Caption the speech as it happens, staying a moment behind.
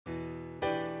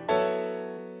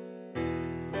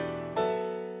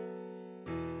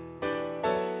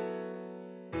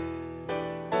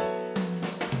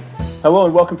Hello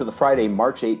and welcome to the Friday,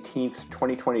 March 18th,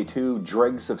 2022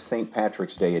 Dregs of St.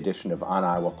 Patrick's Day edition of On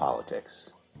Iowa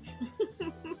Politics.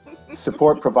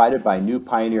 Support provided by New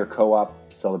Pioneer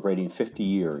Co-op, celebrating 50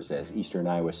 years as Eastern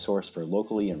Iowa's source for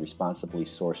locally and responsibly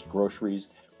sourced groceries,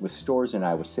 with stores in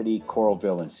Iowa City,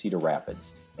 Coralville, and Cedar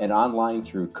Rapids, and online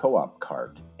through Co-op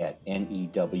Cart at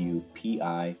newpi.coop.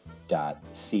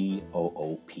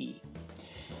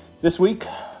 This week,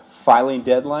 filing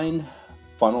deadline,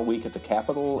 funnel week at the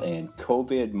Capitol, and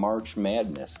COVID March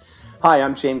madness. Hi,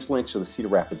 I'm James Lynch of the Cedar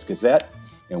Rapids Gazette,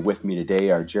 and with me today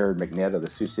are Jared McNett of the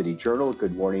Sioux City Journal.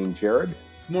 Good morning, Jared.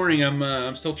 Good morning.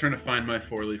 I'm still trying to find my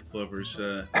four-leaf clovers.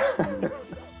 Aw,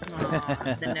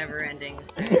 the never-ending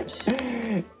search.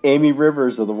 Amy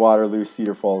Rivers of the Waterloo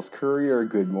Cedar Falls Courier.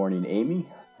 Good morning, Amy.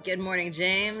 Good morning,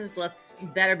 James. Let's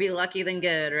better be lucky than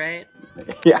good, right?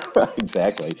 Yeah,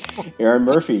 exactly. Aaron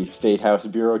Murphy, State House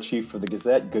Bureau Chief for the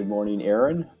Gazette. Good morning,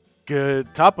 Aaron.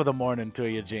 Good top of the morning to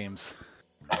you, James.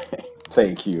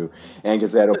 Thank you. And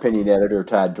Gazette Opinion Editor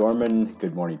Todd Dorman.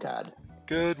 Good morning, Todd.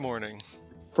 Good morning.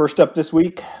 First up this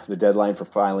week, the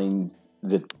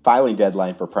filing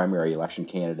deadline for primary election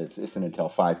candidates isn't until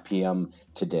 5 p.m.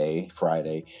 today,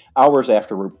 Friday, hours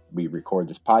after we record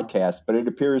this podcast, but it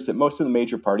appears that most of the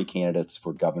major party candidates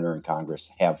for governor and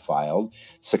Congress have filed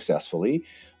successfully.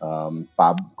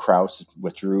 Bob Kraus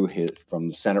withdrew from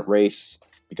the Senate race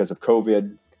because of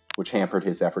COVID, which hampered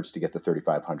his efforts to get the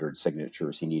 3,500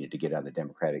 signatures he needed to get on the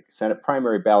Democratic Senate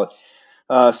primary ballot.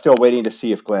 Still waiting to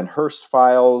see if Glenn Hurst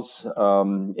files.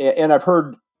 And I've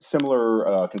heard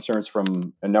similar concerns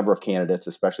from a number of candidates,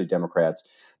 especially Democrats,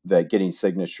 that getting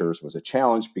signatures was a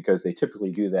challenge because they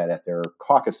typically do that at their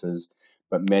caucuses.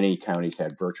 But many counties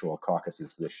had virtual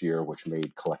caucuses this year, which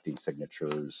made collecting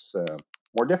signatures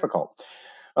more difficult.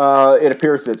 It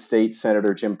appears that State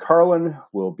Senator Jim Carlin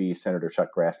will be Senator Chuck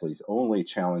Grassley's only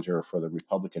challenger for the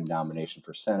Republican nomination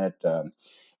for Senate.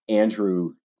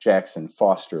 Andrew Jackson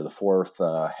Foster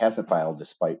IV hasn't filed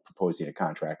despite proposing a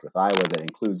contract with Iowa that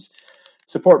includes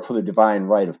support for the divine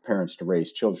right of parents to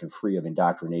raise children free of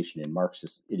indoctrination in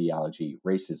Marxist ideology,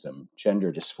 racism,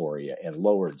 gender dysphoria, and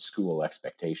lowered school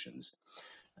expectations.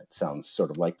 That sounds sort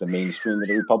of like the mainstream of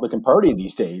the Republican Party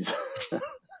these days.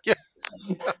 Yeah.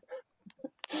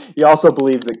 He also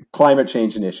believes that climate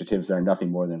change initiatives are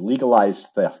nothing more than legalized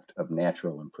theft of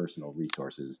natural and personal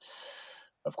resources.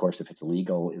 Of course, if it's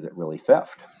illegal, is it really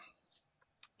theft?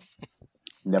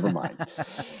 Never mind.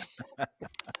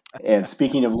 And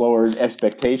speaking of lowered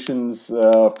expectations,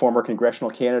 former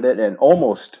congressional candidate and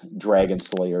almost dragon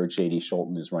slayer J.D.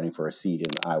 Scholten is running for a seat in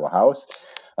the Iowa House.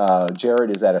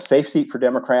 Jared, is that a safe seat for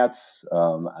Democrats?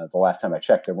 The last time I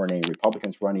checked, there weren't any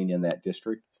Republicans running in that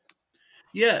district.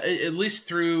 Yeah, at least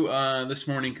through this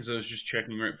morning, because I was just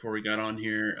checking right before we got on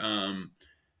here.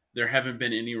 There haven't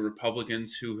been any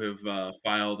Republicans who have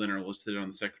filed and are listed on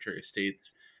the Secretary of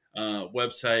State's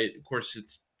website. Of course,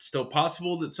 it's still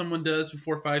possible that someone does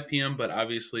before 5 p.m., but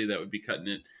obviously that would be cutting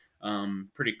it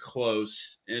pretty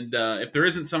close. And if there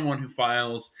isn't someone who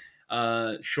files,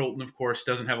 Scholten, of course,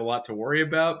 doesn't have a lot to worry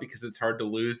about because it's hard to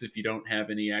lose if you don't have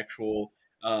any actual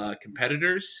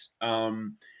competitors.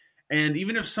 And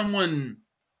even if someone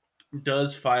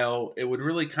does file, it would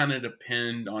really kind of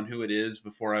depend on who it is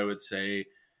before I would say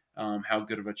how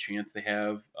good of a chance they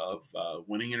have of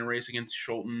winning in a race against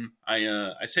Scholten.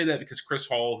 I say that because Chris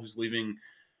Hall, who's leaving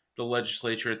the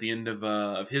legislature at the end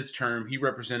of his term, he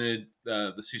represented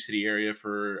the Sioux City area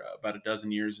for about a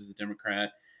dozen years as a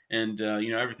Democrat. And,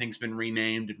 everything's been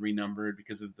renamed and renumbered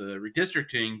because of the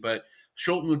redistricting. But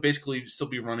Scholten would basically still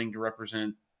be running to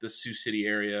represent the Sioux City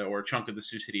area or a chunk of the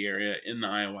Sioux City area in the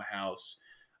Iowa House.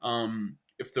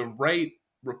 If the right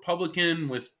Republican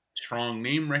with strong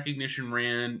name recognition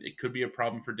ran, it could be a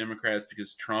problem for Democrats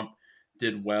because Trump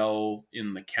did well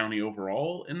in the county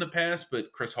overall in the past,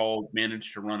 but Chris Hall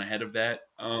managed to run ahead of that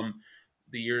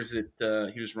the years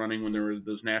that he was running when there were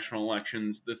those national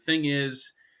elections. The thing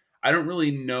is, I don't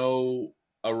really know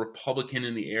a Republican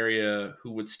in the area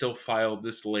who would still file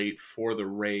this late for the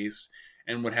race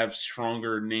and would have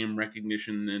stronger name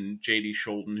recognition than J.D.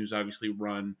 Scholten, who's obviously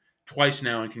run twice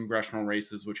now in congressional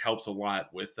races, which helps a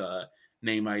lot with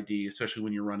name ID, especially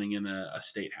when you're running in a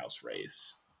state house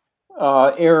race.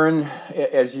 Aaron,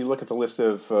 as you look at the list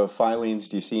of filings,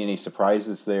 do you see any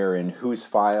surprises there in who's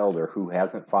filed or who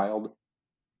hasn't filed?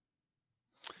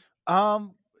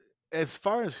 As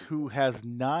far as who has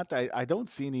not, I don't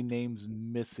see any names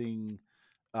missing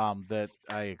that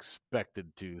I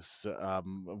expected to. So,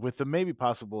 with the maybe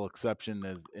possible exception,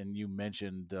 and you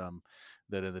mentioned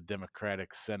that in the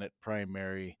Democratic Senate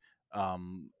primary,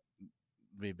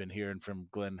 we've been hearing from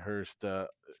Glenn Hurst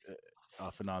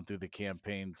off and on through the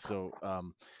campaign. So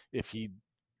if he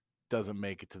doesn't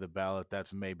make it to the ballot,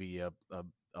 that's maybe a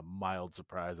mild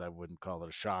surprise. I wouldn't call it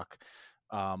a shock.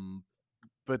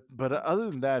 But other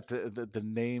than that, the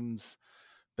names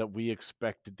that we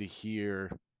expected to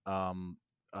hear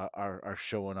are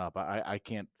showing up. I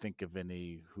can't think of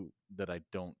any who that I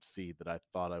don't see that I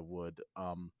thought I would.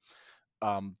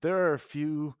 There are a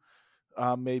few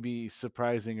maybe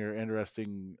surprising or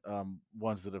interesting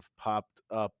ones that have popped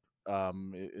up.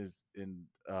 Is in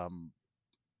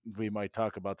We might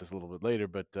talk about this a little bit later,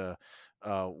 but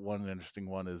one interesting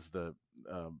one is the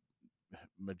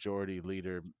majority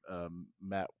leader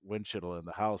Matt Winchell in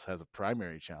the House has a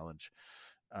primary challenge,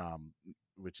 um,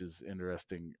 which is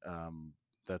interesting.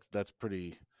 That's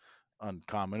pretty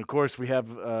uncommon. Of course, we have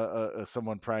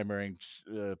someone primarying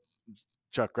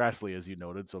Chuck Grassley, as you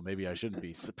noted, so maybe I shouldn't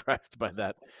be surprised by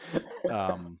that.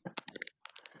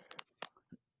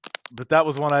 But that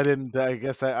was one I didn't. I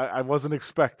guess I wasn't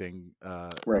expecting.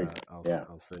 Right. Yeah.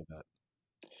 I'll say that.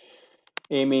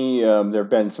 Amy, there have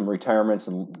been some retirements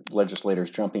and legislators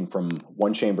jumping from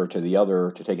one chamber to the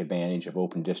other to take advantage of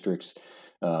open districts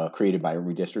created by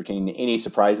redistricting. Any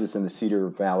surprises in the Cedar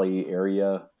Valley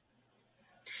area?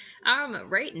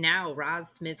 Right now,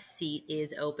 Roz Smith's seat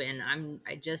is open.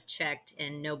 I just checked,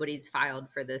 and nobody's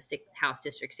filed for the House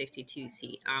District 62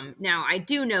 seat. Now I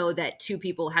do know that two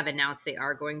people have announced they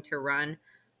are going to run.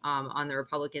 On the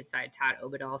Republican side, Todd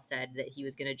Obadal said that he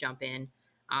was going to jump in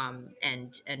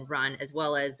and run, as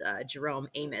well as Jerome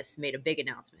Amos made a big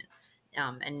announcement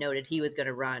and noted he was going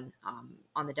to run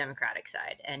on the Democratic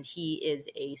side. And he is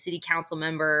a city council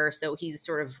member, so he's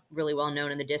sort of really well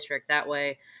known in the district that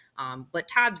way. But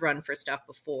Todd's run for stuff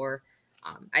before.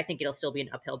 I think it'll still be an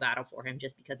uphill battle for him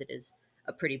just because it is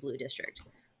a pretty blue district.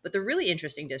 But the really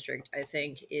interesting district, I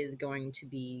think, is going to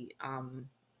be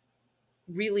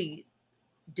really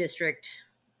district.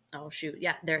 Oh, shoot.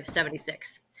 Yeah, there's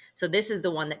 76. So this is the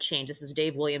one that changed. This is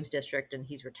Dave Williams' district, and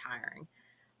he's retiring.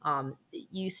 It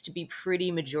used to be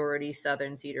pretty majority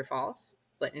Southern Cedar Falls,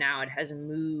 but now it has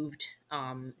moved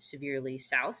severely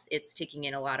south. It's taking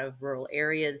in a lot of rural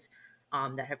areas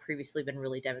that have previously been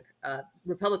really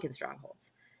Republican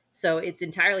strongholds. So it's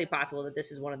entirely possible that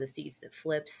this is one of the seats that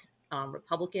flips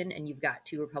Republican, and you've got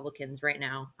two Republicans right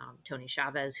now, Tony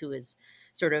Chavez, who is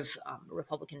sort of a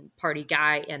Republican Party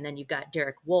guy, and then you've got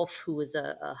Derek Wolf, who is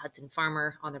a Hudson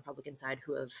farmer on the Republican side,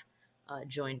 who have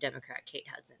joined Democrat Kate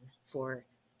Hudson for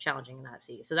challenging that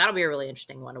seat. So that'll be a really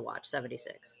interesting one to watch,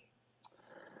 76.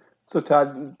 So,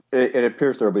 Todd, it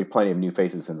appears there will be plenty of new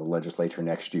faces in the legislature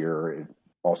next year. It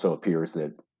also appears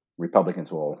that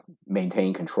Republicans will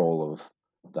maintain control of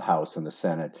the House and the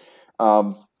Senate.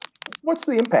 What's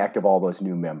the impact of all those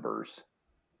new members?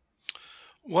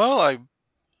 Well,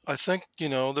 I think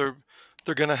they're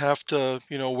going to have to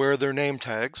wear their name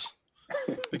tags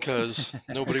because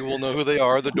nobody will know who they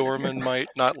are. The doorman might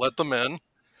not let them in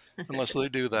unless they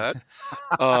do that.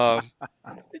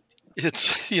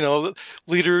 It's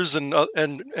leaders and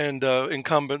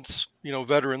incumbents,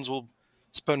 veterans will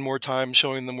spend more time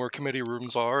showing them where committee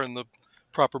rooms are and the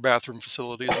proper bathroom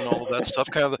facilities and all of that stuff.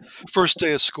 Kind of the first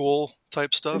day of school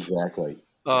type stuff. Exactly.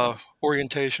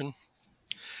 Orientation.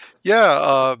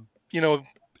 Yeah.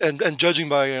 And judging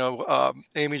by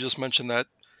Amy just mentioned that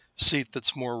seat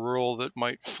that's more rural that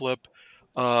might flip.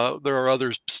 There are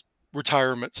other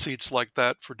retirement seats like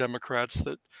that for Democrats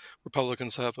that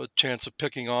Republicans have a chance of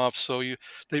picking off. So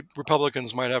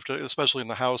Republicans might have to, especially in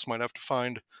the House, might have to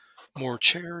find more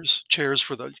chairs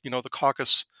for the the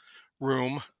caucus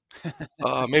room.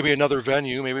 Maybe another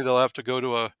venue. Maybe they'll have to go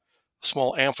to a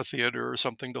small amphitheater or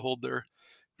something to hold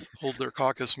their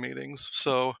caucus meetings.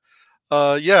 So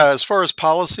as far as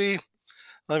policy,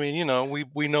 I mean,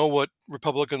 we know what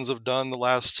Republicans have done the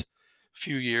last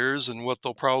few years and what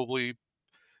they'll probably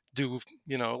do,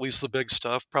 at least the big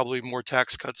stuff, probably more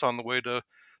tax cuts on the way to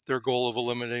their goal of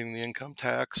eliminating the income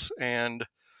tax and,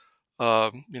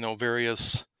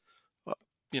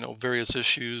 various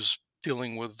issues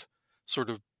dealing with sort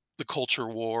of the culture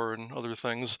war and other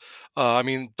things. I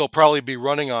mean, they'll probably be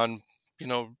running on,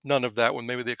 none of that with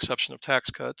maybe the exception of tax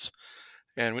cuts.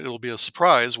 And it'll be a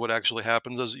surprise what actually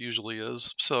happens, as it usually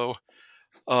is. So,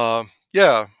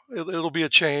 it'll be a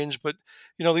change. But,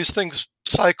 these things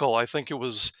cycle. I think it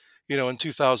was, in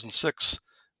 2006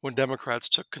 when Democrats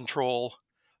took control,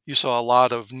 you saw a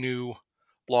lot of new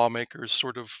lawmakers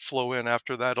sort of flow in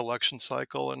after that election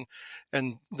cycle. And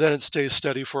then it stays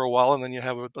steady for a while. And then you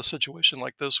have a situation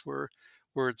like this where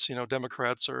it's,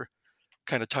 Democrats are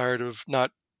kind of tired of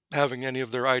not having any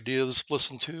of their ideas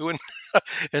listened to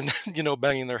and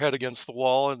banging their head against the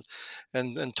wall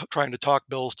and trying to talk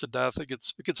bills to death. It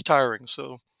gets tiring.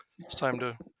 So It's time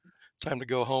to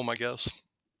go home, I guess.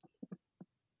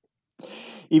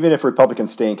 Even if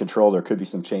Republicans stay in control, there could be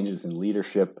some changes in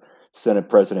leadership. Senate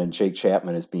President Jake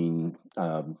Chapman is being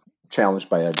challenged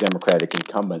by a Democratic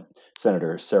incumbent,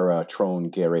 Senator Sarah Trone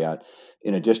Garriott,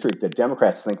 in a district that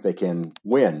Democrats think they can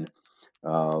win.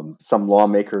 Some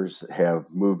lawmakers have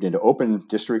moved into open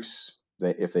districts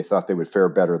if they thought they would fare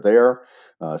better there.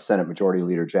 Senate Majority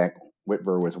Leader Jack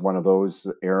Whitver was one of those,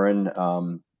 Aaron,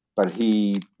 but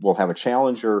he will have a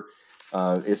challenger.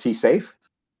 Is he safe?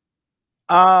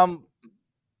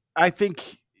 I think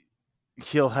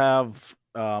he'll have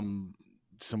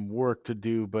some work to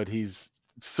do, but he's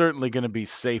certainly going to be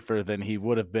safer than he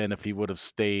would have been if he would have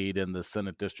stayed in the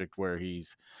Senate district where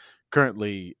he's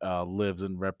currently lives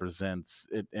and represents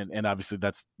it, and obviously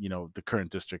that's the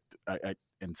current district.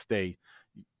 And stay,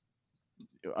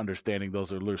 understanding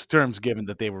those are loose terms given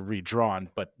that they were redrawn,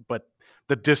 but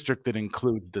the district that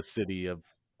includes the city of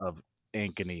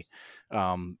Ankeny,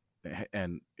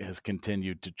 and has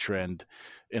continued to trend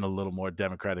in a little more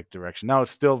Democratic direction. Now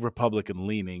it's still Republican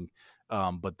leaning,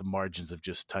 but the margins have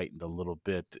just tightened a little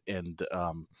bit, and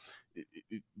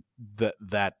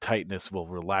that tightness will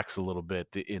relax a little bit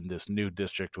in this new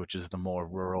district, which is the more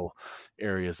rural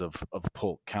areas of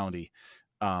Polk County.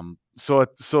 So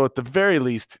at the very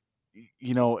least,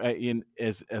 in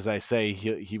as I say,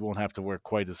 he won't have to work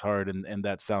quite as hard, and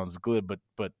that sounds good,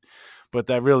 but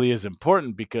that really is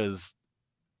important, because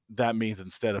that means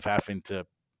instead of having to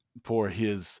pour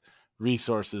his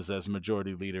resources as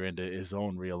majority leader into his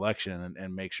own reelection,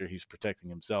 and make sure he's protecting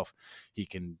himself, he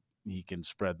can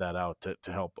spread that out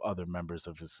to help other members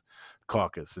of his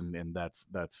caucus, and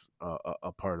that's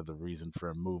a part of the reason for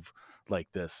a move like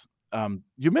this.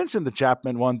 You mentioned the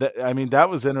Chapman one. That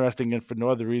was interesting, and for no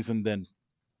other reason than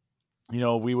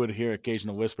we would hear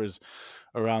occasional whispers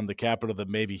around the Capitol that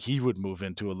maybe he would move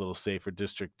into a little safer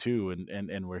district too,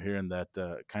 and we're hearing that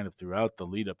kind of throughout the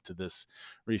lead up to this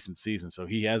recent season. So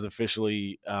he has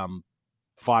officially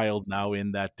filed now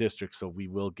in that district, so we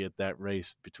will get that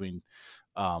race between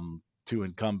two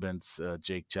incumbents,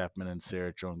 Jake Chapman and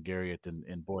Sarah Trone Garriott,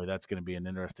 and boy, that's going to be an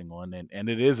interesting one. And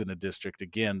it is in a district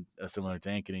again similar to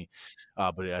Ankeny,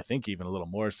 but I think even a little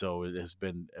more so. It has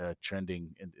been trending.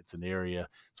 It's an area.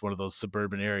 It's one of those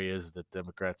suburban areas that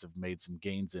Democrats have made some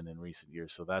gains in recent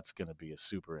years. So that's going to be a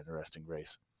super interesting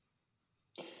race.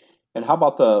 And how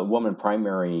about the woman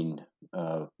primarying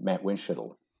Matt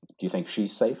Winchell? Do you think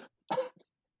she's safe?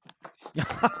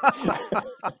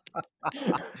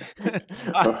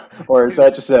 Or is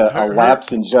that just a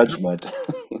lapse in judgment?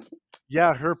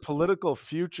 Yeah, her political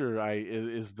future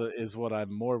is what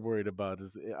I'm more worried about.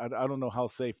 I don't know how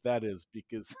safe that is,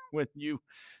 because when you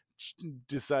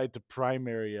decide to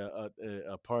primary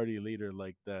a party leader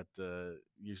like that,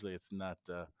 usually it's not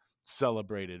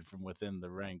celebrated from within the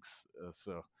ranks.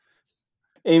 So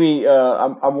Amy,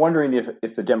 I'm wondering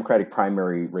if the Democratic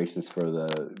primary races for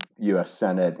the U.S.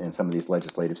 Senate and some of these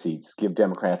legislative seats give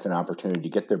Democrats an opportunity to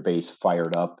get their base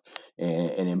fired up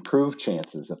and improve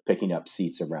chances of picking up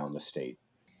seats around the state.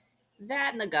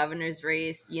 That and the governor's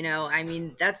race,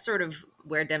 that's sort of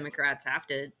where Democrats have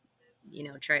to,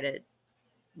 try to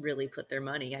really put their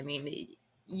money.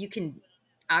 You can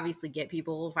obviously get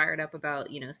people fired up about,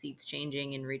 seats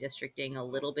changing and redistricting a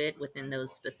little bit within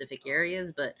those specific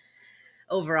areas, but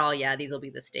overall, yeah, these will be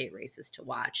the state races to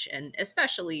watch. And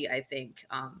especially, I think,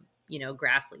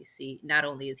 Grassley's seat, not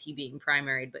only is he being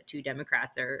primaried, but two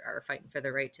Democrats are fighting for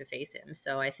the right to face him.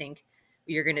 So I think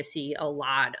you're going to see a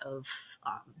lot of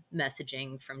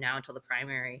messaging from now until the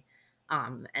primary.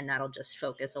 And that'll just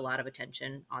focus a lot of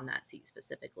attention on that seat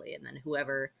specifically. And then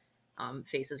whoever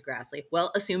faces Grassley,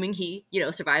 well, assuming he,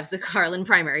 survives the Carlin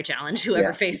primary challenge,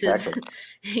 whoever faces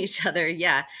each other.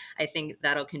 Yeah, I think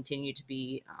that'll continue to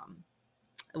be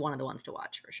one of the ones to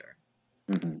watch for sure.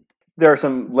 Mm-hmm. There are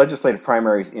some legislative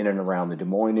primaries in and around the Des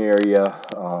Moines area.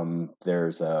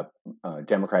 There's a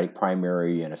Democratic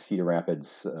primary in a Cedar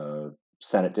Rapids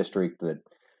Senate district that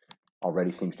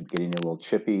already seems to be getting a little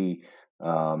chippy.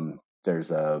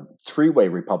 There's a three-way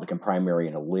Republican primary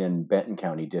in a Lynn-Benton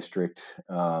County district,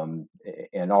 and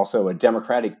also a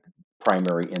Democratic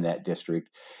primary in that district.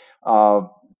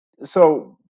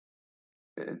 So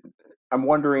I'm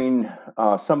wondering,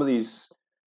 some of these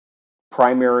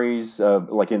primaries,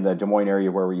 like in the Des Moines area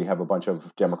where you have a bunch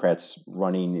of Democrats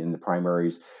running in the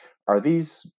primaries, are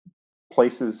these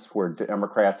places where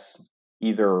Democrats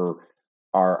either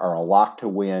are a lock to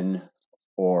win,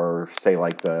 or say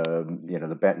like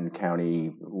the Benton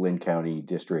County, Lynn County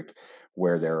district,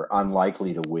 where they're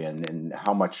unlikely to win, and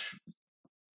how much,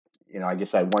 I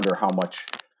guess I wonder how much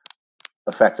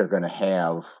effect they're going to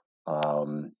have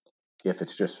if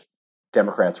it's just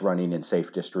Democrats running in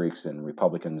safe districts and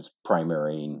Republicans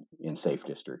primarying in safe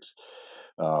districts.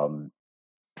 Um,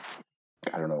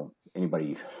 I don't know.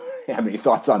 Anybody have any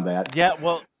thoughts on that? Yeah,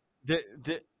 well,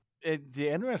 the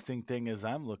interesting thing is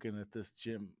I'm looking at this,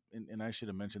 Jim, and I should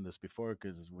have mentioned this before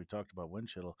because we talked about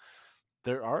Winchell.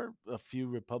 There are a few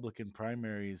Republican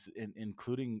primaries,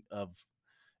 including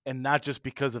and not just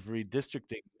because of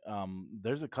redistricting.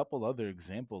 There's a couple other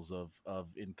examples of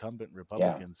incumbent Yeah.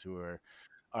 Republicans who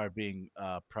are being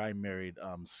primaried.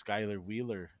 Skylar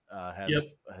Wheeler Yep.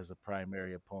 has a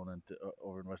primary opponent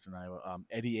over in Western Iowa.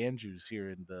 Eddie Andrews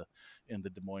here in the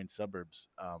Des Moines suburbs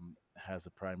has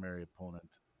a primary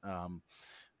opponent. Um,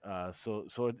 so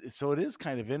it is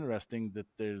kind of interesting that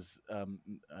there's I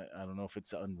don't know if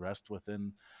it's unrest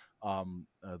within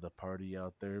the party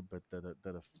out there, but that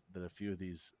a few of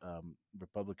these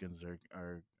Republicans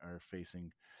are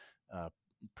facing uh,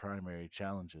 primary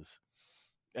challenges.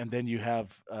 And then you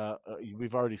have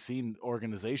we've already seen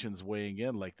organizations weighing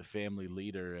in, like the Family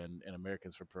Leader and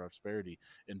Americans for Prosperity,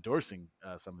 endorsing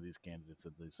some of these candidates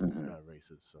in these Hmm.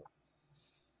 races. So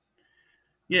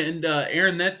Yeah, and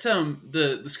Aaron, that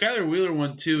the Skylar Wheeler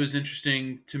one too is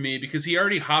interesting to me because he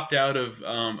already hopped out of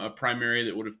a primary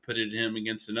that would have pitted him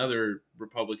against another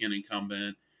Republican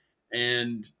incumbent,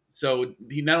 and so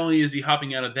he not only is he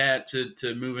hopping out of that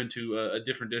to move into a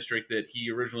different district that he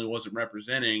originally wasn't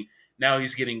representing, now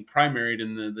he's getting primaried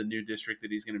in the new district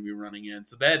that he's going to be running in.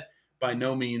 So that by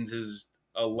no means is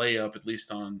a layup, at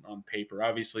least on paper.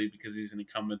 Obviously, because he's an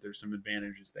incumbent, there's some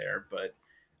advantages there, but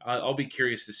I'll be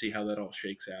curious to see how that all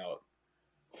shakes out.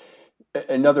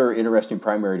 Another interesting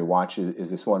primary to watch is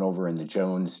this one over in the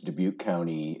Jones Dubuque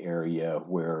County area,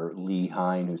 where Lee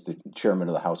Hein, who's the chairman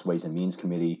of the House Ways and Means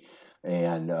Committee,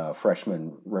 and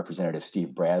freshman Representative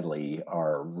Steve Bradley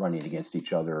are running against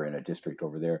each other in a district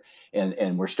over there,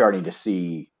 and we're starting to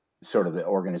see sort of the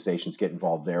organizations get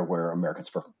involved there, where Americans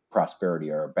for Prosperity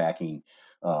are backing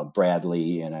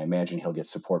Bradley, and I imagine he'll get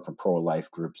support from pro-life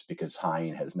groups because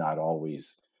Hein has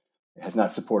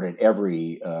not supported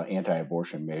every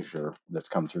anti-abortion measure that's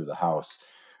come through the House.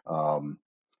 Um,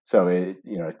 so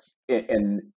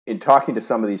and in talking to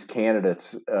some of these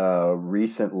candidates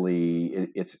recently,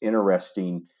 it's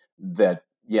interesting that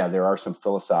there are some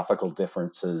philosophical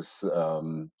differences.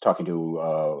 Talking to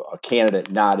a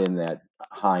candidate not in that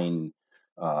Hein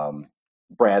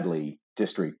Bradley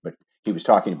district, but he was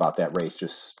talking about that race,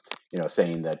 just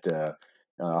saying that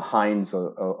Heinz a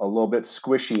little bit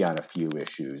squishy on a few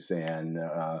issues, and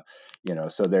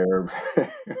so they're.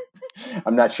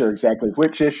 I'm not sure exactly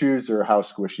which issues or how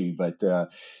squishy, but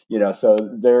so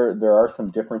there are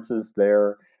some differences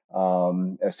there. I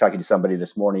was talking to somebody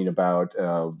this morning about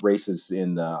races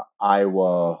in the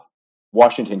Iowa,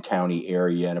 Washington County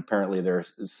area, and apparently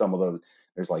there's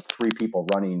like three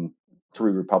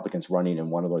Republicans running in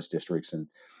one of those districts, and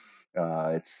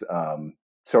it's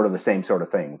sort of the same sort of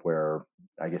thing where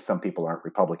I guess some people aren't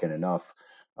Republican enough.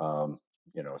 Um,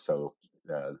 so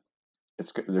uh,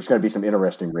 there's going to be some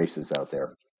interesting races out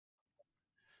there.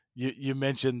 you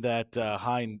mentioned that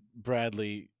Hein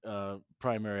Bradley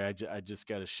primary. I just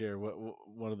got to share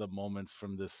one of the moments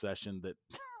from this session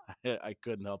that I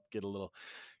couldn't help get a little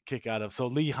kick out of. So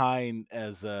Lee Hein,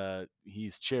 as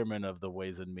he's chairman of the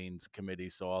Ways and Means Committee,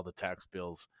 so all the tax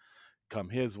bills come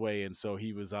his way, and so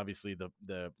he was obviously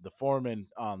the foreman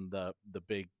on the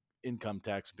big income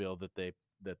tax bill that the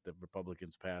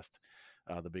Republicans passed,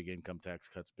 the big income tax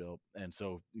cuts bill, and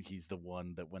so he's the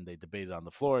one that when they debate it on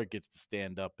the floor, gets to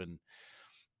stand up and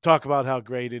talk about how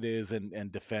great it is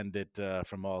and defend it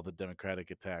from all the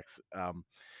Democratic attacks.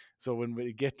 So when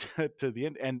we get to the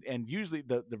end, and usually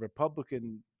the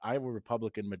Iowa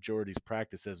Republican majority's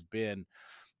practice has been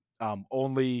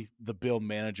only the bill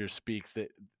manager speaks. That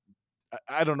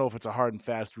I don't know if it's a hard and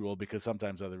fast rule because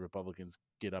sometimes other Republicans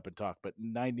get up and talk, but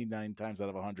 99 times out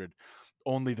of 100,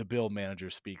 only the bill manager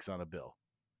speaks on a bill.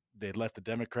 They let the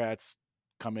Democrats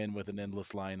come in with an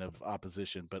endless line of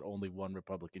opposition, but only one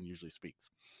Republican usually speaks.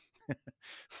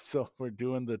 So we're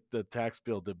doing the tax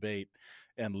bill debate,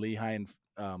 and Lee Hein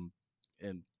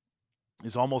and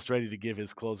is almost ready to give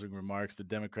his closing remarks. The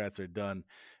Democrats are done,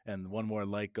 and one more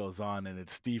light goes on, and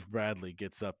it's Steve Bradley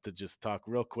gets up to just talk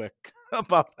real quick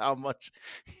about how much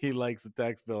he likes the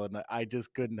tax bill, and I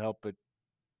just couldn't help but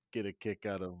get a kick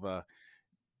out of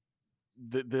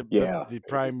Yeah, the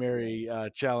primary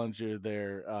challenger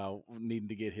there needing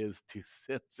to get his 2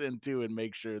 cents into and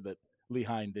make sure that Lee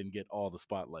Hein didn't get all the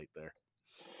spotlight there.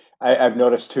 I've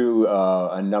noticed too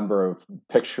a number of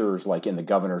pictures like in the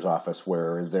governor's office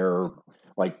where they're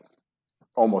like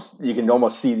you can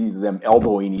almost see them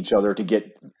elbowing each other to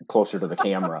get closer to the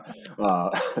camera.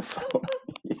 So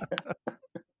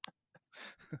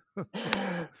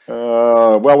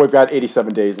Well, we've got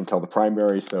 87 days until the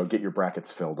primary, so get your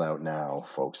brackets filled out now,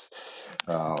 folks.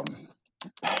 Um,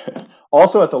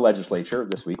 also at the legislature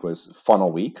this week was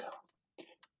Funnel Week,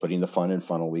 putting the fun in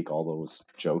Funnel Week, all those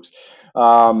jokes.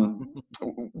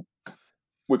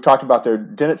 We've talked about there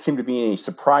didn't seem to be any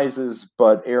surprises,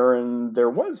 but Aaron, there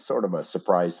was sort of a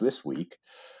surprise this week.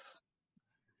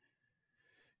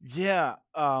 Yeah.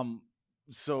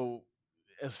 So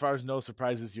as far as no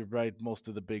surprises, you're right. Most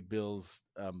of the big bills,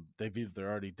 they've either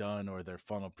already done or they're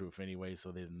funnel proof anyway,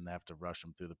 so they didn't have to rush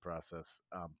them through the process.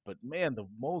 But man, the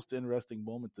most interesting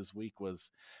moment this week was,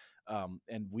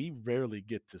 and we rarely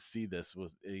get to see this,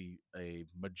 was a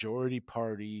majority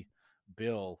party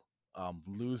bill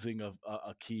losing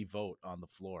a key vote on the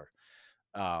floor.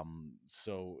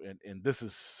 And this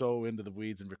is so into the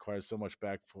weeds and requires so much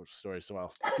back story, so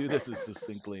I'll do this as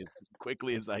succinctly as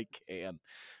quickly as I can.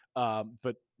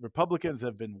 But Republicans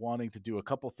have been wanting to do a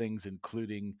couple things,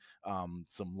 including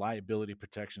some liability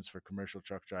protections for commercial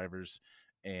truck drivers,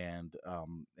 and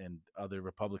other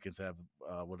Republicans have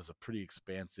what is a pretty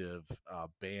expansive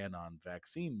ban on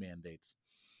vaccine mandates.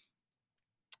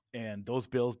 And those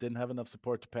bills didn't have enough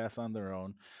support to pass on their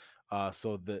own.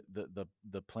 So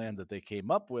the plan that they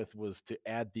came up with was to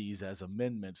add these as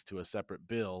amendments to a separate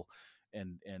bill,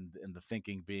 and the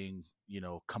thinking being,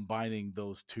 combining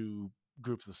those two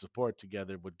groups of support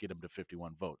together would get them to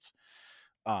 51 votes.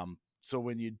 So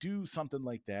when you do something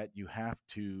like that, you have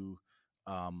to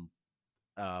um,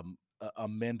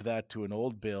 amend that to an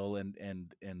old bill, and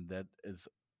that is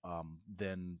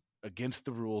then against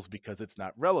the rules because it's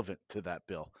not relevant to that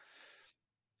bill.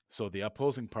 So the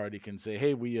opposing party can say,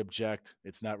 "Hey, we object.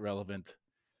 It's not relevant."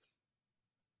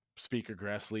 Speaker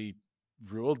Grassley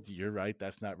ruled, "You're right.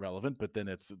 That's not relevant." But then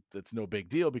it's no big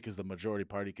deal because the majority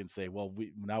party can say, "Well,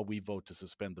 we vote to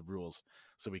suspend the rules,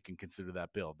 so we can consider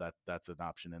that bill. That's an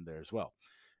option in there as well."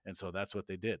 And so that's what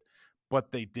they did.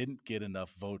 But they didn't get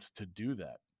enough votes to do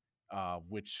that,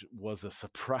 which was a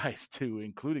surprise to,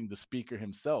 including the speaker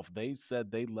himself. They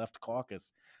said they left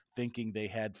caucus thinking they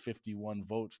had 51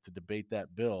 votes to debate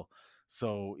that bill.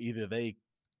 So either they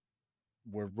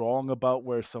were wrong about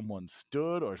where someone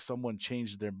stood, or someone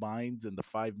changed their minds in the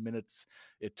 5 minutes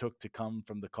it took to come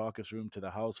from the caucus room to the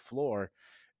House floor.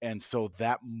 And so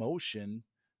that motion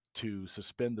to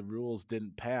suspend the rules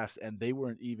didn't pass, and they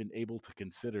weren't even able to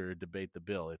consider or debate the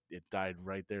bill. It died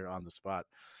right there on the spot,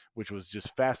 which was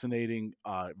just fascinating,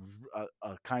 a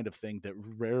kind of thing that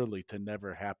rarely to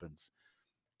never happens.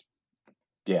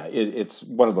 Yeah, it's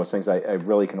one of those things. I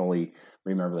really can only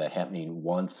remember that happening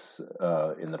once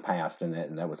in the past,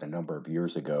 and that was a number of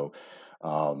years ago.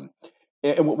 Um,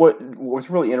 and what's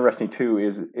really interesting too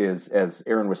is as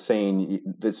Aaron was saying,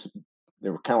 this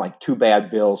there were kind of like two bad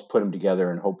bills, put them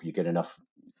together and hope you get enough,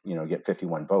 get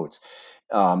 51 votes.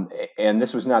 And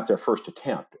this was not their first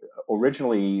attempt.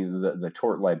 Originally, the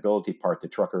tort liability part, the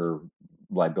trucker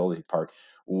liability part,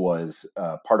 was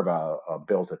part of a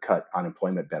bill to cut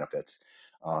unemployment benefits.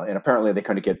 And apparently they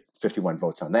couldn't get 51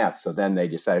 votes on that. So then they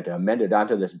decided to amend it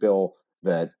onto this bill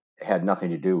that had nothing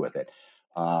to do with it.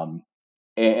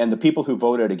 And the people who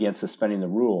voted against suspending the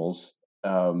rules,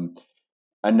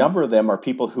 a number of them are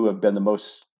people who have been the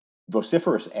most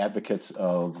vociferous advocates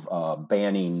of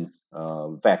banning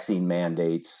vaccine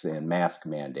mandates and mask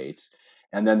mandates.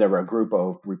 And then there were a group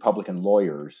of Republican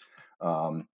lawyers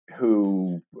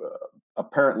who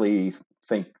apparently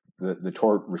think the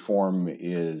tort reform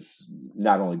is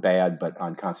not only bad but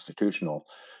unconstitutional,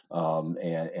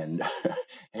 and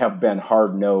have been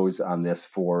hard nosed on this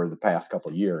for the past couple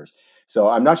of years. So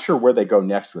I'm not sure where they go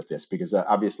next with this because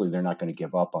obviously they're not going to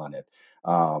give up on it.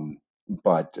 Um,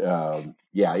 but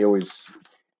yeah, it always,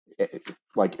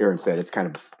 like Aaron said, it's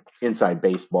kind of inside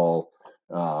baseball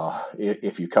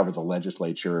if you cover the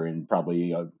legislature, and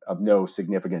probably of no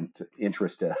significant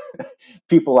interest to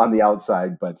people on the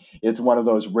outside. But it's one of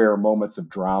those rare moments of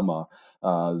drama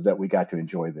that we got to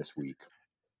enjoy this week.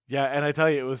 Yeah, and I tell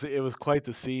you, it was quite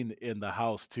the scene in the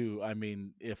House too. I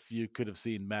mean, if you could have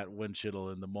seen Matt Winchell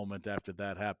in the moment after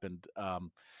that happened,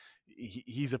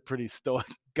 he's a pretty stoic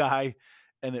guy,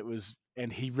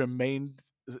 and he remained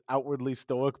outwardly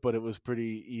stoic, but it was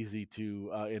pretty easy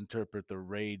to interpret the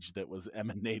rage that was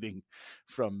emanating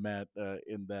from Matt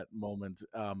in that moment.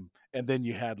 And then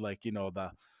you had, like,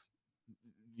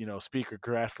 Speaker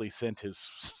Grassley sent his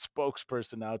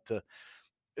spokesperson out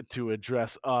to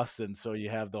address us, and so you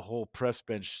have the whole press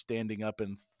bench standing up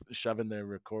and shoving their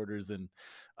recorders in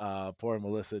poor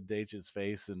Melissa Deitch's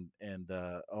face, and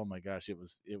oh my gosh, it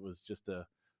was just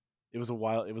it was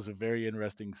a very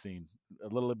interesting scene, a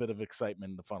little bit of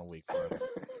excitement in the funnel week for us.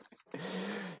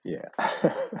 Yeah.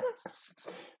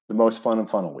 The most fun and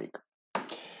funnel week.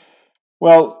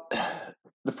 Well,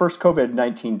 the first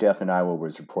COVID-19 death in Iowa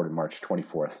was reported March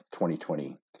 24th,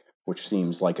 2020, which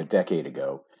seems like a decade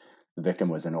ago. The victim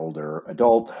was an older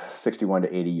adult, 61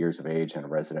 to 80 years of age, and a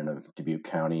resident of Dubuque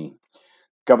County.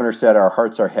 Governor said, "Our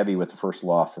hearts are heavy with the first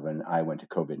loss of an Iowan to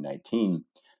COVID-19.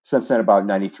 Since then, about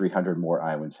 9,300 more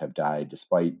Iowans have died,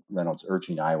 despite Reynolds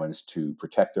urging Iowans to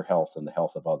protect their health and the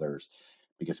health of others,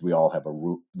 because we all have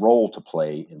a role to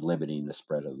play in limiting the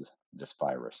spread of this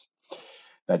virus."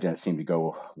 That didn't seem to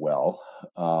go well.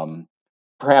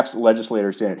 Perhaps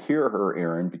legislators didn't hear her,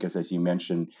 Aaron, because as you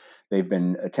mentioned, they've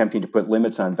been attempting to put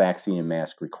limits on vaccine and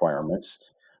mask requirements.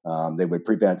 They would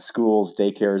prevent schools,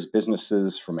 daycares,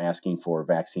 businesses from asking for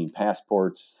vaccine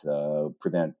passports,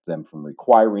 prevent them from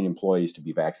requiring employees to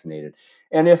be vaccinated.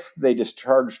 And if they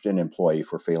discharged an employee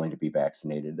for failing to be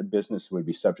vaccinated, the business would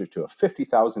be subject to a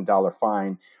 $50,000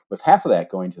 fine, with half of that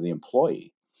going to the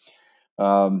employee.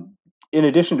 In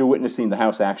addition to witnessing the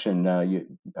House action,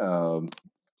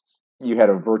 you had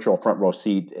a virtual front row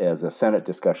seat as a Senate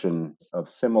discussion of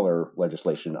similar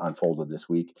legislation unfolded this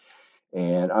week.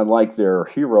 And unlike their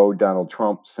hero, Donald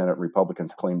Trump, Senate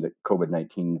Republicans claimed that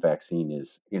COVID-19 vaccine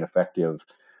is ineffective,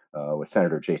 with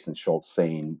Senator Jason Schultz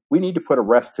saying, "We need to put a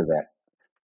rest to that.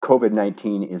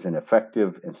 COVID-19 is an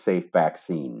effective and safe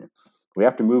vaccine. We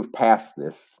have to move past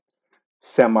this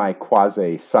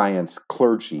semi-quasi-science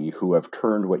clergy who have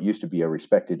turned what used to be a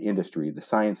respected industry, the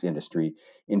science industry,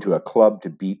 into a club to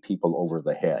beat people over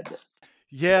the head."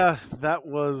 Yeah, that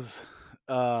was.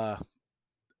 Uh,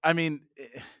 I mean,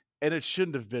 and it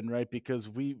shouldn't have been, right? Because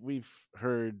we've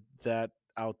heard that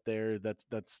out there. That's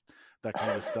that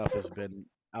kind of stuff has been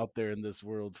out there in this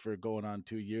world for going on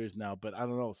 2 years now. But I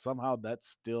don't know. Somehow that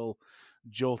still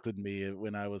jolted me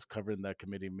when I was covering that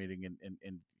committee meeting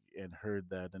and heard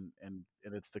that, and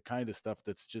it's the kind of stuff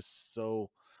that's just so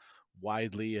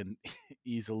widely and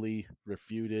easily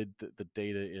refuted. The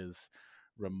data is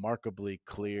remarkably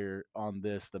clear on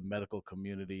this. The medical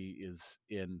community is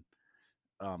in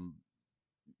um,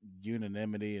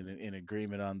 unanimity and in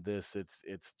agreement on this. It's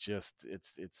just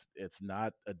it's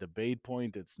not a debate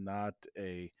point. It's not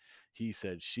a he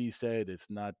said she said. It's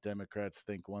not Democrats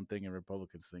think one thing and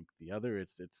Republicans think the other.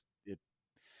 It's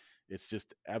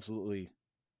just absolutely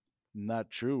not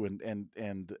true,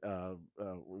 and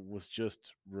was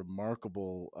just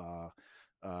remarkable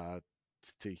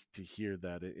to hear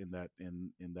that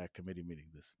in that committee meeting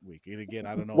this week. And again,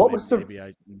 I don't know, What was the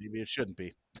maybe it shouldn't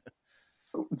be.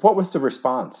 what was the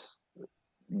response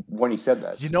when he said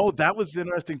that? That was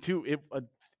interesting too.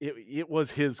 It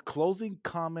was his closing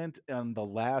comment on the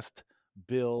last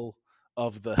bill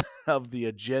of the of the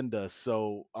agenda.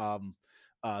 So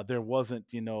there wasn't,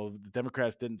 the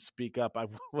Democrats didn't speak up. I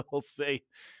will say.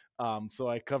 So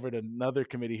I covered another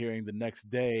committee hearing the next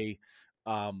day,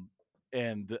 um,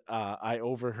 and I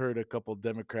overheard a couple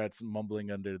Democrats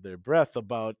mumbling under their breath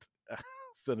about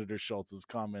Senator Schultz's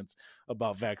comments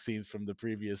about vaccines from the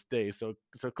previous day. So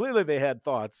clearly they had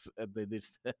thoughts, and they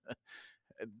just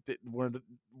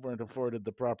weren't afforded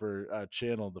the proper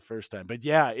channel the first time. But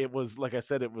yeah, it was, like I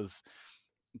said, it was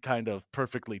kind of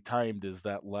perfectly timed as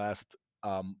that last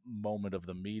moment of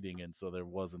the meeting, and so there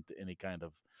wasn't any kind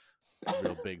of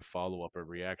real big follow up or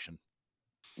reaction.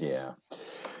 Yeah.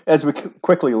 As we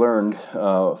quickly learned,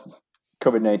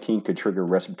 COVID-19 could trigger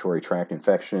respiratory tract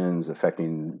infections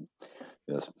affecting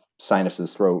the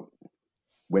sinuses, throat,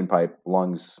 windpipe,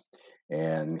 lungs,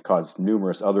 and cause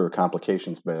numerous other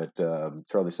complications. But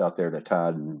throw this out there to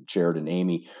Todd and Jared and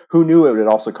Amy, who knew it would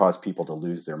also cause people to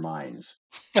lose their minds.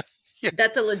 Yeah.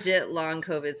 That's a legit long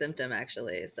COVID symptom,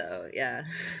 actually. So, yeah.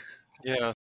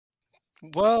 Yeah.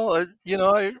 Well,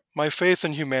 my faith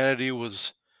in humanity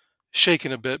was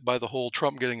shaken a bit by the whole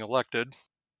Trump getting elected,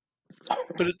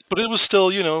 but it was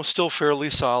still, still fairly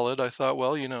solid. I thought,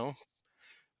 well,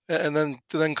 and then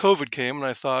COVID came, and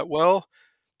I thought, well,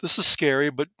 this is scary,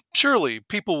 but surely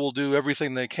people will do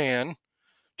everything they can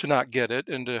to not get it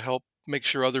and to help make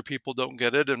sure other people don't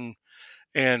get it, and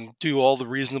do all the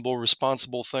reasonable,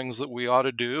 responsible things that we ought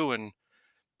to do. And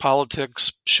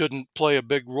politics shouldn't play a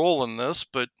big role in this,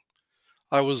 but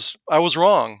I was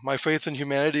wrong. My faith in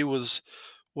humanity was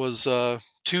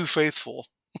too faithful,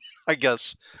 I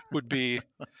guess, would be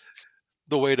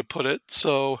the way to put it.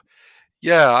 So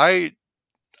yeah, I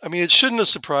mean, it shouldn't have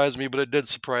surprised me, but it did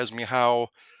surprise me how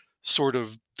sort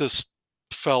of this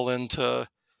fell into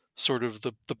sort of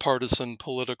the partisan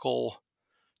political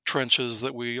trenches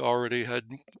that were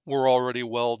already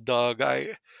well dug.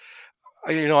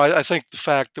 I think the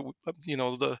fact that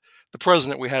the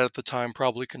president we had at the time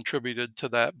probably contributed to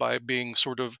that by being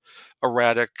sort of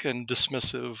erratic and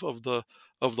dismissive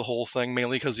of the whole thing,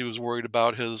 mainly because he was worried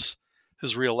about his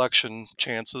reelection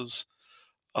chances.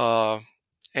 Uh,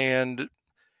 and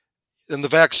and the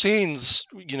vaccines,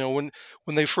 when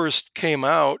they first came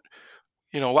out,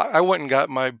 I went and got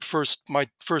my first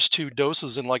two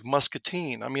doses in like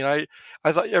Muscatine. I mean, I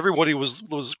thought everybody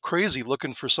was crazy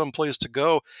looking for some place to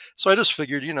go, so I just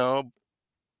figured,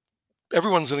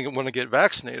 everyone's going to want to get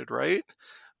vaccinated, right?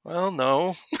 Well,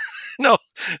 no, no,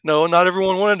 no, not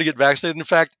everyone wanted to get vaccinated. In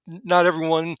fact, not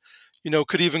everyone,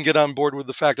 could even get on board with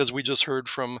the fact, as we just heard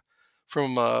from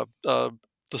the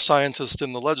scientist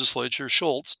in the legislature,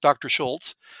 Dr.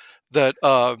 Schultz, that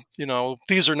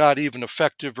these are not even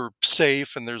effective or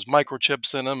safe, and there's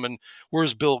microchips in them, and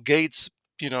where's Bill Gates,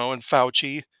 and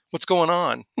Fauci? What's going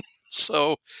on?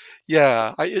 So,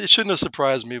 yeah, it shouldn't have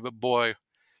surprised me, but boy,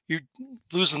 you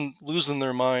losing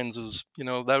their minds is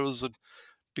that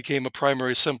became a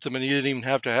primary symptom, and you didn't even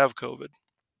have to have COVID.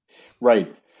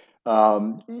 Right.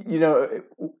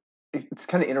 It's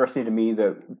kind of interesting to me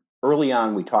that early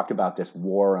on we talked about this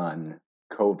war on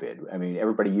COVID. I mean,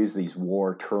 everybody used these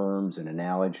war terms and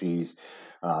analogies,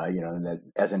 and that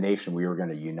as a nation we were going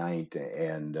to unite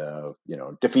and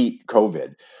defeat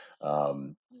COVID.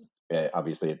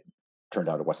 Obviously, it turned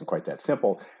out it wasn't quite that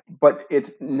simple, but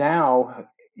it's now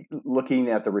looking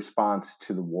at the response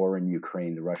to the war in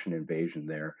Ukraine, the Russian invasion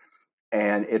there,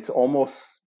 and it's almost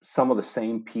some of the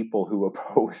same people who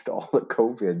opposed all the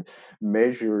COVID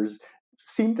measures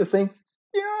seem to think,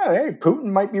 yeah, hey,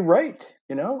 Putin might be right.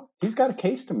 He's got a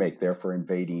case to make there for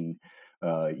invading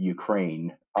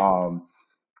Ukraine,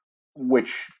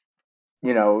 which,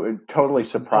 it totally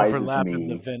There's some surprises overlap in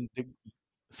the me. Venn.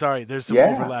 Sorry, there's some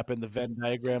Yeah. overlap in the Venn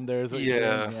diagram. There is what you're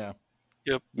saying. Yeah.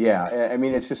 Yep. Yeah, I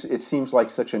mean, it seems like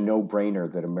such a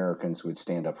no-brainer that Americans would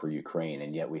stand up for Ukraine,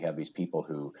 and yet we have these people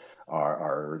who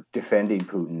are defending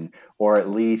Putin, or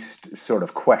at least sort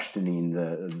of questioning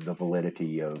the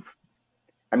validity of,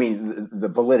 I mean, the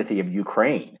validity of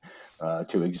Ukraine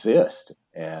to exist,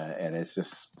 and it's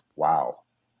just wow.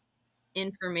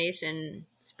 Information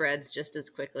spreads just as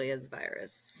quickly as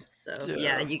virus, so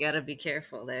Yeah. you got to be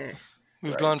careful there.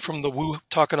 We've Right. gone from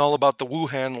talking all about the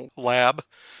Wuhan lab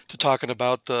to talking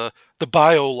about the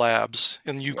bio labs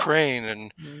in Ukraine,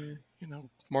 and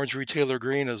Marjorie Taylor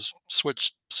Greene has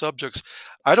switched subjects.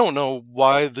 I don't know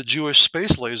why the Jewish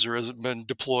space laser hasn't been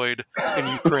deployed in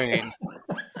Ukraine.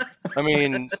 I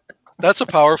mean, that's a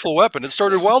powerful weapon. It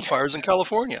started wildfires in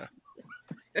California.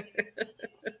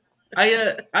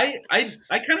 I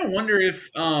kind of wonder if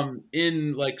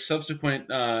in like subsequent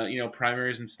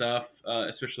primaries and stuff,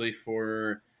 especially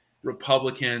for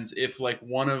Republicans, if like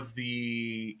one of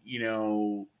the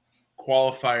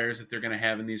qualifiers that they're going to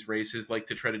have in these races, like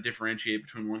to try to differentiate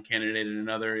between one candidate and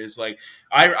another, is like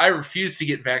I refuse to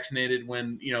get vaccinated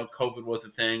when COVID was a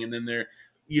thing, and then their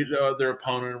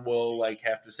opponent will like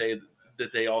have to say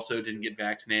that they also didn't get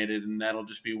vaccinated, and that'll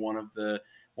just be one of the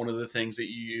things that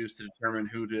you use to determine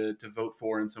who to vote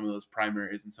for in some of those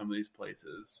primaries in some of these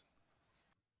places.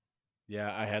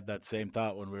 Yeah, I had that same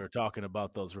thought when we were talking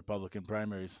about those Republican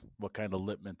primaries. What kind of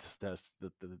litmus test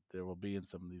that there will be in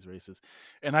some of these races,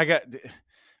 and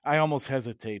I almost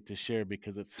hesitate to share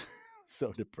because it's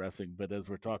so depressing. But as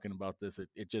we're talking about this,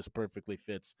 it just perfectly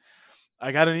fits.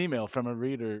 I got an email from a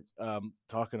reader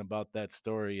talking about that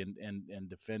story and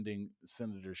defending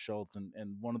Senator Schultz,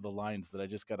 and one of the lines that I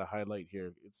just got to highlight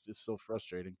here. It's just so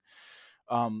frustrating.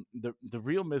 The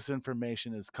real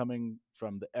misinformation is coming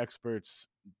from the experts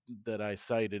that I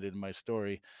cited in my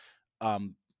story.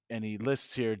 And he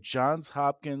lists here Johns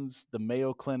Hopkins, the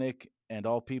Mayo Clinic, and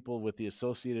all people with the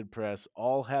Associated Press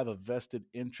all have a vested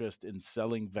interest in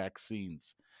selling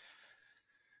vaccines.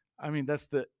 I mean,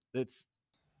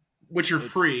 which are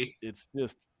free. It's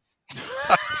just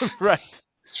right.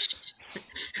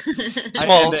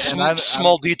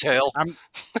 Small detail.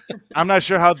 I'm not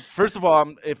sure how. First of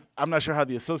all, I'm not sure how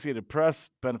the Associated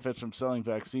Press benefits from selling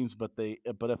vaccines, but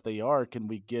if they are, can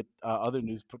we get other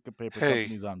newspaper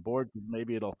companies on board?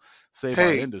 Maybe it'll save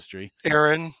our industry.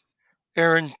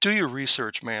 Aaron, do your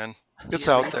research, man. It's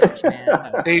out there.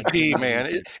 AP, man.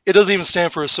 It doesn't even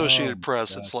stand for Associated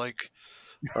Press. It's like,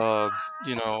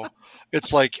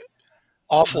 it's like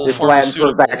awful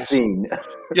pharmaceuticals. Vaccine.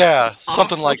 Yeah,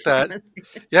 something like that.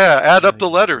 Yeah, add up the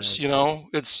letters.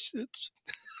 It's.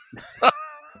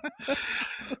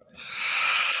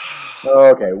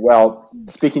 Okay. Well,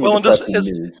 speaking of depressing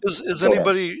news,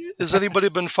 has anybody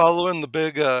been following the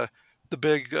big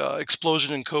big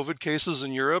explosion in COVID cases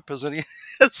in Europe? Has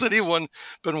anyone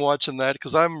been watching that?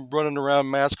 Because I'm running around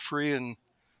mask free and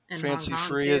fancy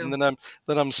free, and then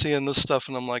I'm seeing this stuff,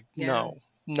 and I'm like, no,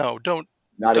 don't.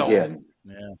 Again.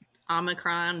 Yeah.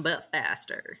 Omicron, but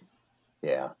faster.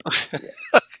 Yeah.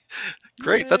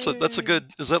 Great. That's a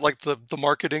good. Is that like the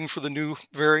marketing for the new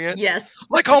variant? Yes.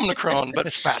 Like Omicron,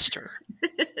 but faster.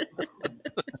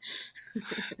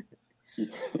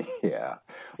 Yeah.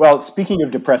 Well, speaking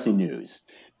of depressing news,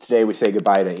 today we say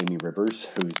goodbye to Amy Rivers,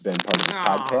 who's been part of the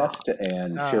podcast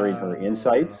and sharing her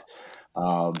insights.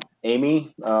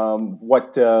 Amy,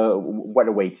 what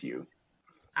awaits you?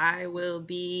 I will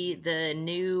be the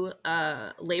new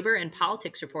labor and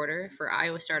politics reporter for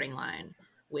Iowa Starting Line,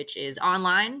 which is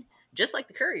online, just like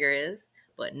the Courier is,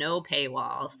 but no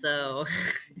paywall. So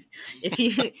if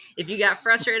you got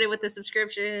frustrated with the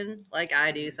subscription, like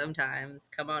I do sometimes,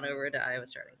 come on over to Iowa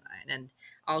Starting Line, and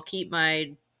I'll keep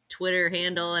my Twitter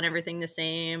handle and everything the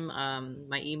same.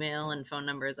 My email and phone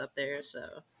number is up there,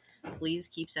 so please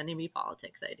keep sending me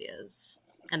politics ideas,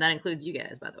 and that includes you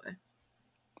guys, by the way.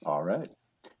 All right.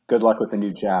 Good luck with the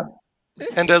new job.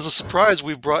 And as a surprise,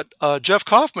 we've brought Jeff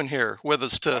Kaufman here with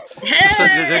us to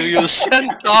send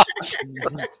off.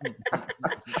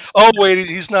 Oh wait,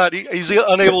 he's not. He's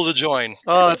unable to join.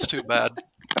 Oh, that's too bad.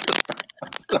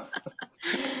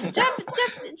 Jeff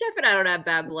and I don't have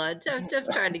bad blood. Jeff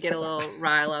tried to get a little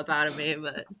rile up out of me,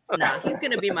 but no, he's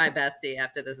going to be my bestie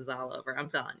after this is all over. I'm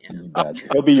telling you.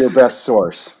 He'll be your best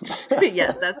source.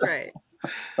 Yes, that's right.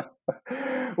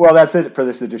 Well, that's it for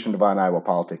this edition of On Iowa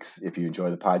Politics. If you enjoy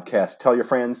the podcast, tell your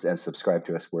friends and subscribe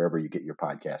to us wherever you get your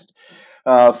podcast.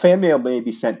 Fan mail may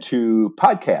be sent to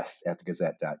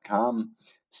podcast@thegazette.com.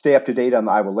 Stay up to date on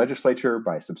the Iowa legislature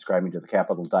by subscribing to the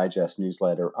Capitol Digest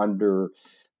newsletter under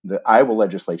the Iowa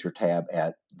legislature tab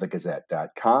at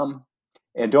thegazette.com.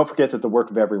 And don't forget that the work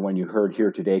of everyone you heard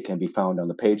here today can be found on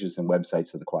the pages and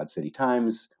websites of the Quad City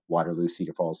Times, Waterloo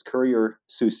Cedar Falls Courier,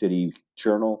 Sioux City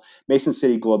Journal, Mason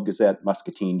City Globe Gazette,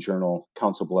 Muscatine Journal,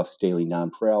 Council Bluffs Daily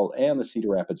Nonpareil, and the Cedar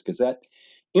Rapids Gazette.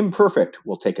 Imperfect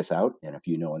will take us out, and if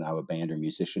you know an Iowa band or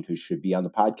musician who should be on the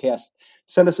podcast,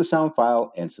 send us a sound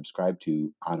file and subscribe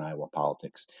to On Iowa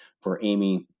Politics. For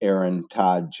Amy, Aaron,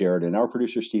 Todd, Jared, and our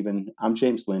producer, Stephen, I'm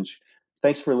James Lynch.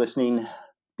 Thanks for listening.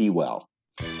 Be well.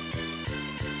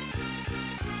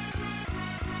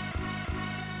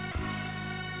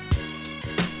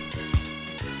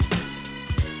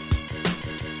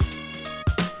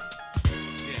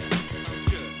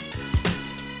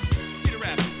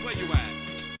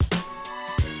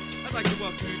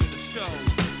 Welcome you to the show.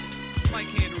 Mike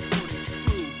Hand Recordings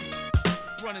crew.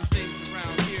 Running things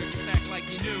around here, just act like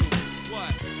you knew.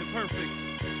 What? Imperfect.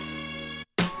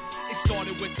 It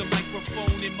started with the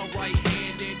microphone in my right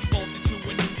hand and evolved into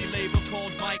an indie label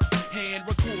called Mike Hand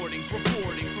Recordings.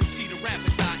 Reporting from Cedar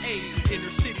Rapids, IA. Inner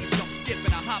city, jump, skip,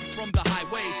 and I hop from the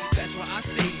highway. That's where I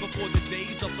stayed before the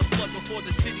days of the flood, before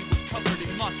the city was covered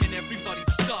in muck and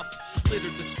everybody's stuff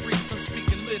littered the streets. I'm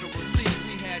speaking literally.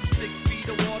 We had 6 feet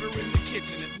of water in the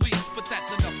kitchen at least, but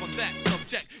that's enough on that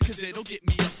subject, cause it'll get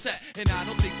me upset, and I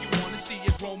don't think you wanna see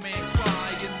a grown man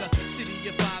cry. In the city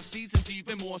of 5 seasons,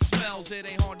 even more smells. It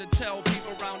ain't hard to tell,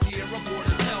 people around here are bored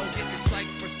as hell, getting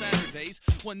psyched for Saturdays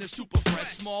when they're super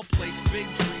fresh. Small place, big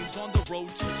dreams, on the road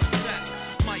to success.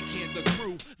 Mike and the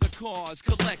crew, the cause,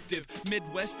 collective,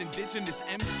 Midwest indigenous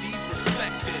MCs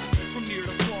respected. From near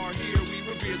to far here, we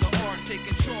revere the art,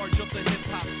 taking charge of the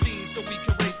hip-hop scene so we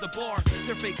can raise the bar.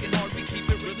 They're faking hard, we keep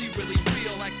it really, really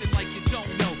real, acting like you don't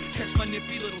know. Catch my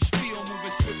nippy little spiel,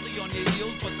 moving swiftly on your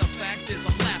heels, but the fact is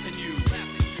I'm lapping you.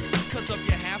 Cause of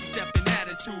your half-stepping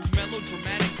attitude,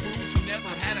 melodramatic crews who never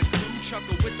had a clue,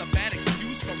 chuckle with a bad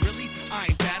excuse, but really, I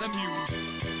ain't that amused.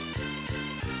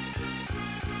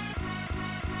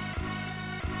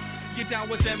 You down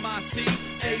with MIC,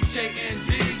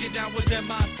 H-A-N-D. You down with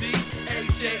MIC,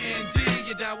 H-A-N-D.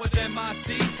 You down with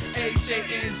MIC,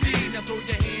 H-A-N-D. Now throw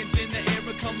your hands in the air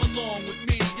and come along with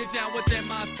me. You down with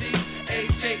MIC,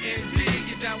 H-A-N-D.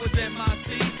 You down with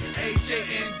MIC,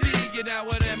 H-A-N-D. You down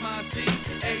with MIC,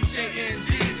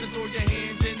 H-A-N-D. Now throw your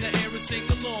hands in the air and sing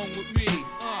along with me.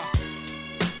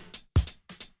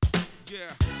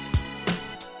 Yeah.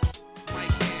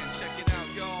 Mike Hand, check it out,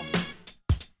 y'all.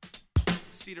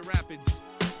 Cedar Rapids,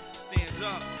 stand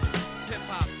up,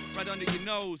 hip-hop right under your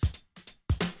nose.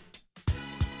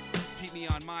 Meet me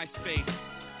on MySpace.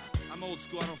 I'm old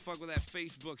school, I don't fuck with that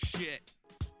Facebook shit.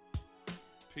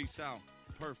 Peace out,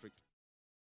 perfect.